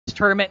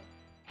tournament.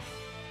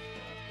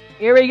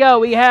 Here we go.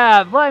 We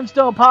have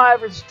Limestone Pie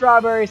versus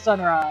Strawberry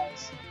Sunrise.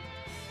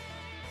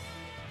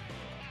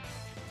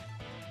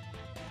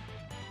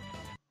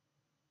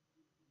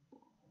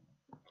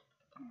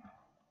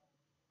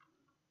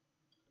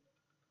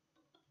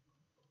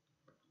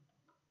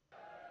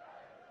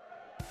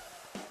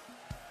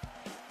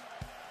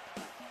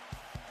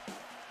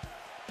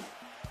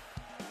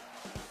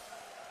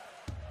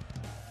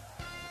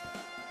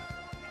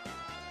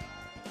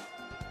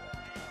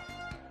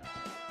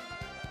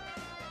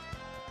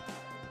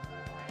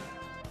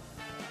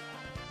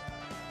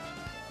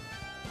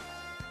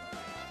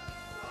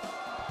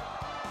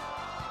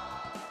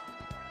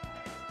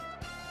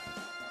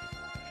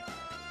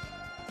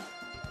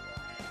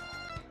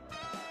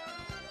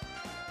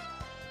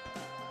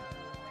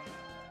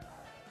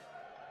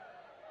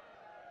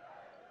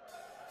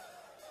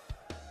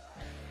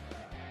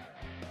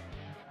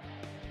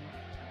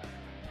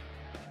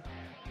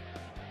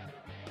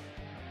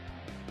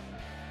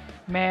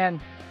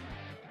 Man.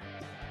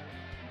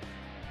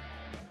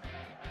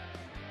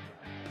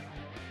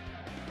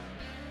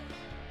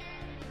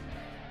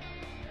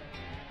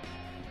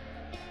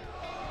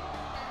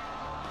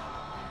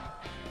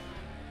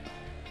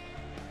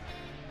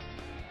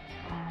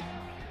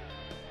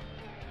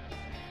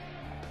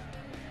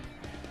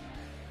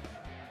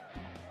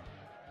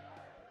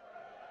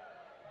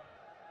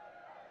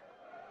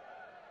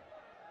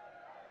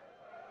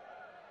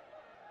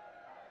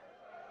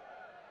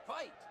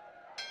 Fight!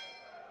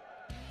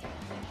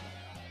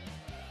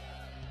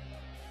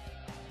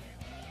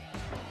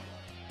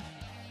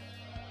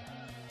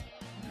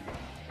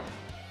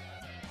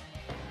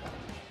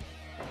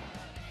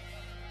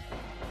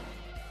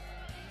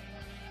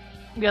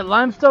 We got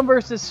Limestone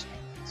versus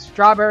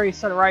Strawberry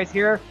Sunrise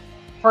here.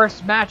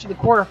 First match of the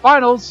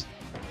quarterfinals.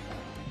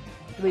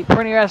 It'll be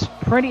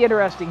pretty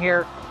interesting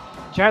here.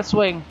 Jet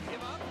swing.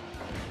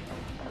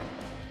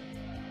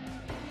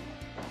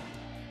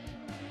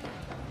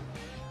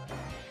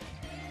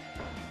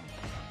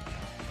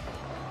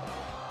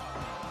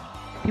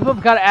 People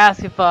have got to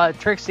ask if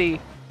Trixie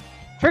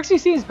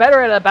seems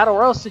better at a Battle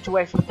Royale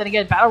situation, but then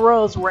again, Battle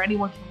Royale is where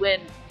anyone can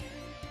win.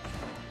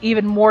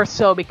 Even more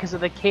so because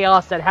of the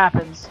chaos that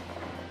happens.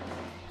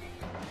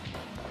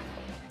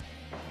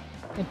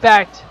 In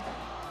fact,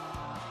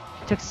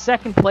 she took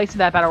second place in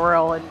that Battle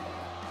Royale, and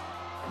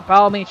by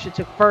all means, she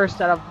took first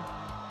out of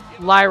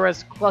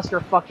Lyra's cluster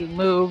fucking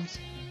moves,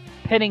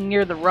 pinning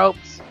near the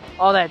ropes,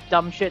 all that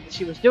dumb shit that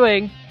she was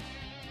doing.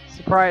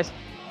 Surprise.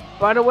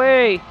 By the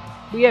way,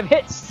 we have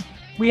hits.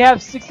 We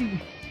have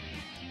 60...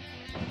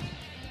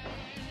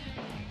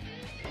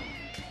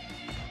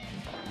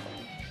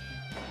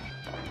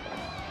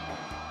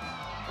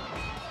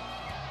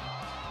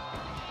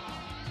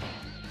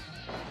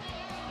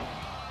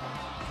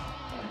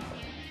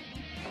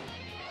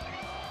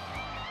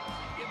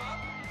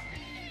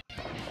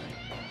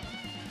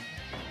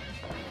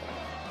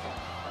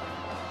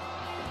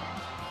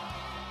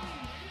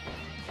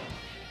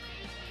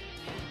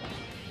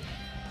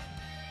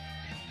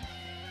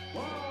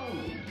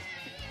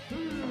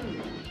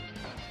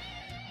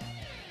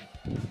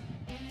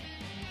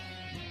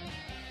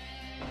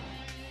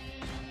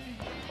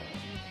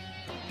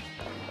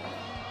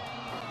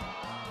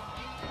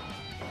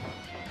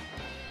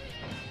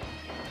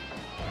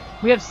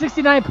 We have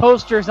 69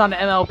 posters on the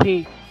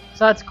MLP,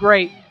 so that's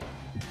great.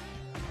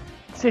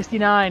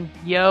 69,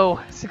 yo.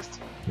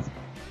 60.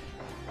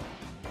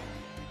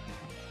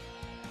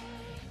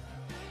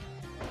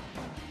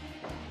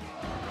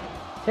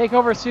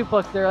 Takeover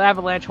suplex there,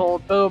 avalanche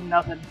hold, boom,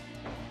 nothing.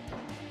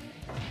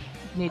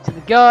 Knee to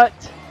the gut,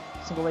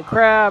 single leg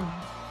crab.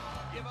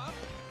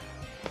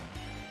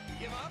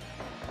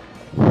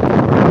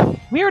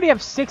 We already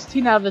have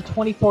 16 out of the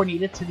 24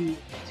 needed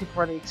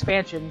for the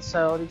expansion,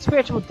 so the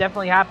expansion will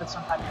definitely happen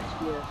sometime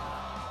next year.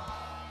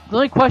 The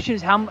only question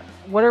is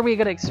what are we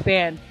going to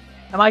expand?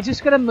 Am I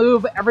just going to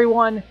move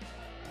everyone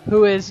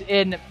who is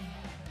in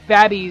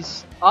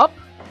Babby's up?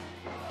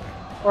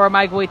 Or am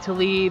I going to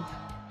leave...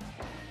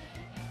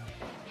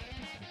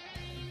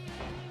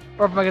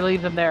 Or am I going to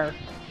leave them there?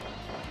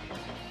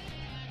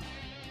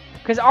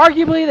 Because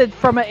arguably, that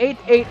from an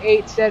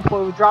 8-8-8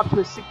 standpoint, we drop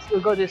to a 6.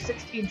 We'll go to a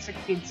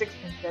 16-16-16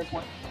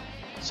 standpoint.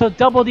 So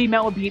double D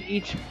amount would be in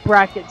each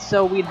bracket.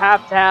 So we'd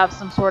have to have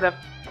some sort of,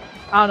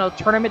 I don't know,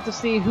 tournament to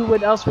see who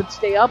else would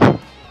stay up.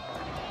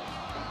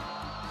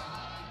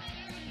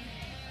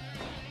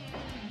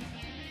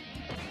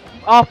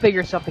 I'll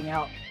figure something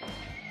out.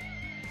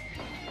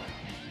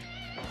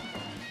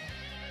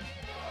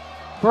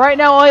 But right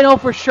now, all I know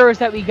for sure is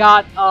that we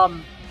got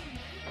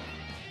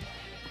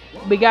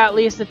at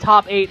least the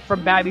top 8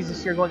 from Babbies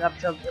this year going up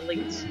to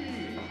Elites.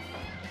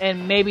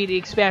 And maybe the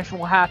expansion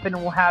will happen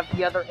and we'll have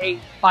the other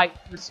 8 fight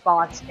for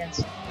spots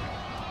against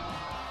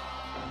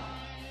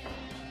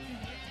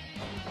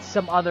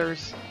some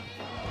others.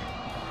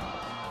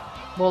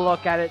 We'll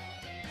look at it.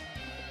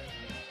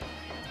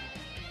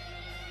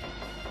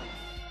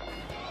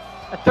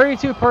 A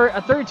 32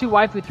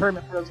 waifu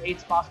tournament for those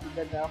 8 spots we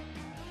did though.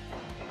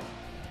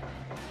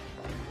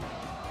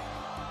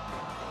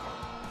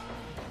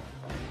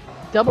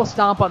 double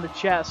stomp on the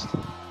chest.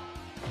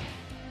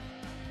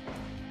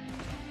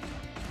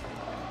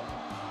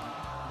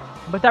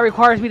 But that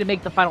requires me to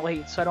make the final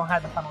 8, so I don't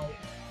have the final 8.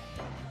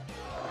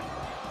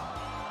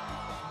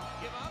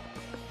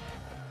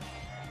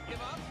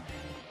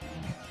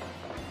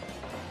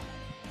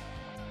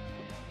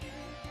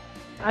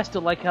 I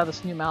still like how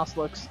this new mouse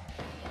looks.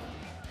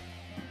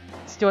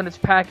 It's doing its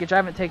package. I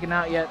haven't taken it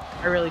out yet.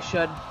 I really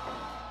should.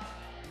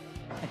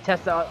 I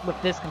test it out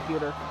with this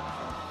computer.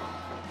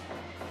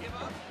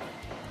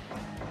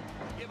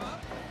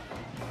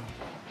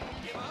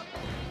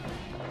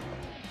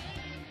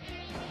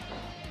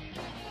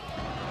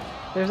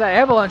 There's that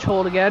avalanche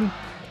hold again.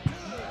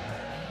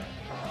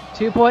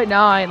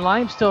 2.9.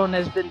 Limestone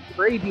has been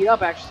pretty beat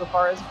up actually so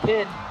far as a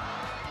pin.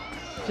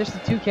 Just a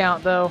 2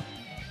 count though.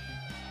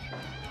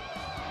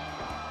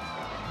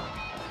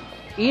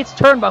 Eats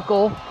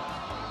turnbuckle.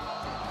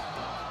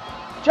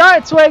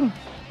 Giant swing.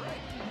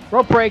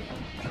 Rope break.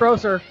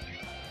 Throws her.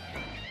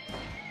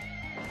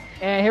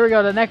 And here we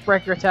go, the neck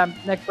breaker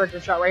attempt. Neck breaker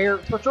shot right here.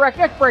 Direct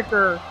neck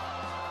breaker.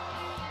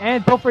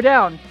 And both are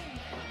down.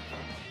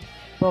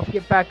 Both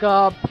get back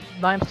up.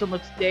 Limestone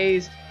looks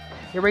dazed.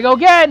 Here we go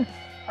again.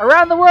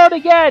 Around the world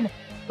again.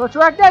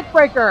 Direct neck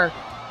breaker.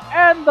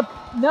 And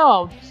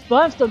no.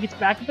 Limestone gets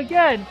back up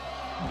again.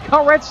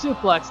 Red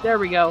suplex. There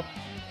we go.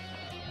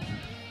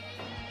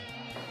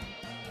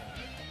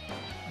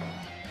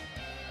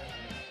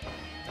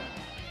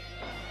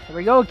 Here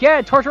we go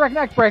again. Direct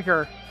neck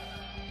breaker.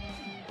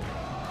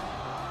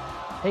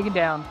 Taken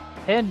down.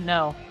 Pin?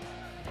 No.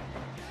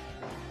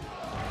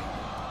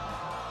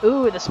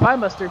 Ooh, the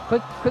spinebuster.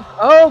 Quick.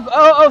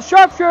 Oh,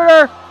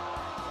 sharpshooter!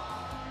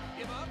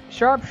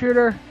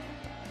 Sharpshooter.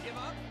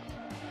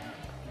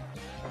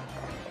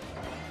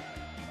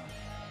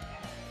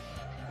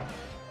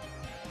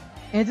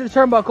 Into the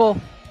turnbuckle.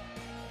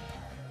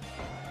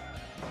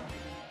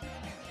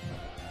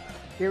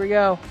 Here we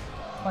go.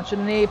 Punch in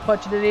the knee,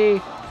 punch in the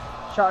knee.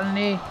 Shot in the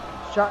knee.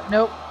 Shot,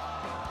 nope.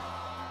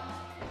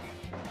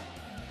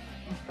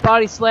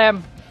 Body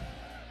slam.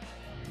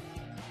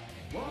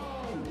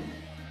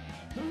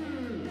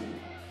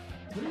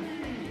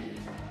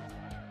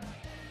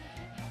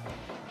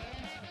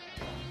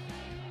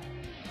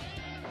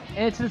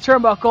 Into the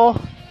turnbuckle.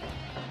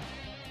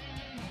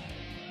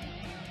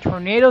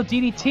 Tornado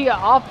DDT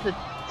off the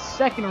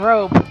second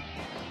rope.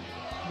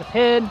 The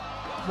pin.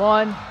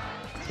 1,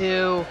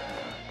 2,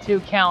 2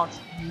 count.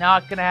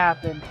 Not gonna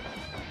happen.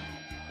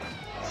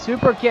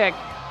 Super kick.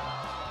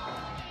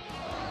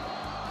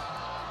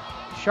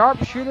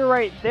 Sharpshooter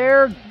right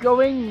there.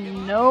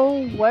 Going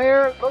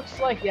nowhere. Looks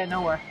like, yeah,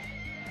 nowhere.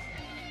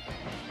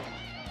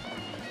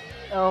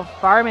 Oh,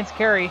 fireman's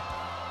carry.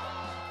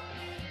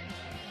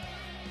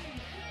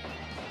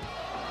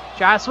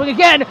 Giant swing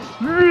again!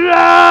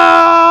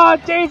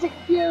 Daisy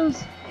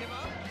confused!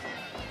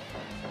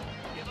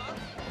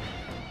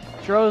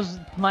 Throws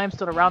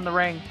Limestone around the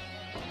ring.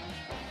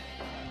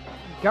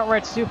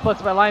 Gut-wrench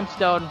suplex by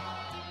Limestone.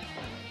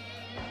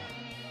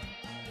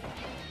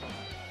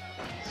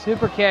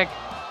 Super kick.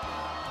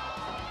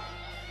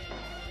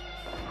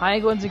 High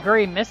angle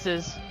enziguri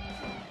misses.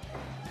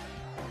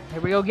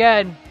 Here we go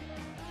again.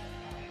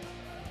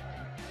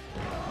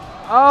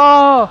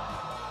 Oh!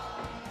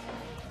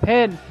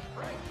 Pin.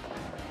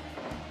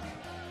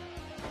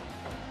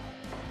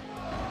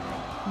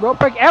 Rope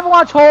break,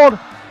 avalanche hold.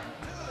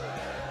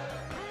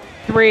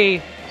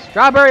 3.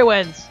 Strawberry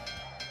wins.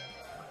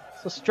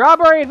 So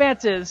Strawberry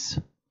advances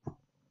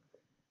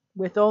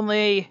with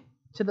only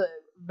to the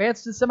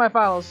advance to the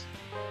semifinals.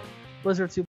 Blizzard 2.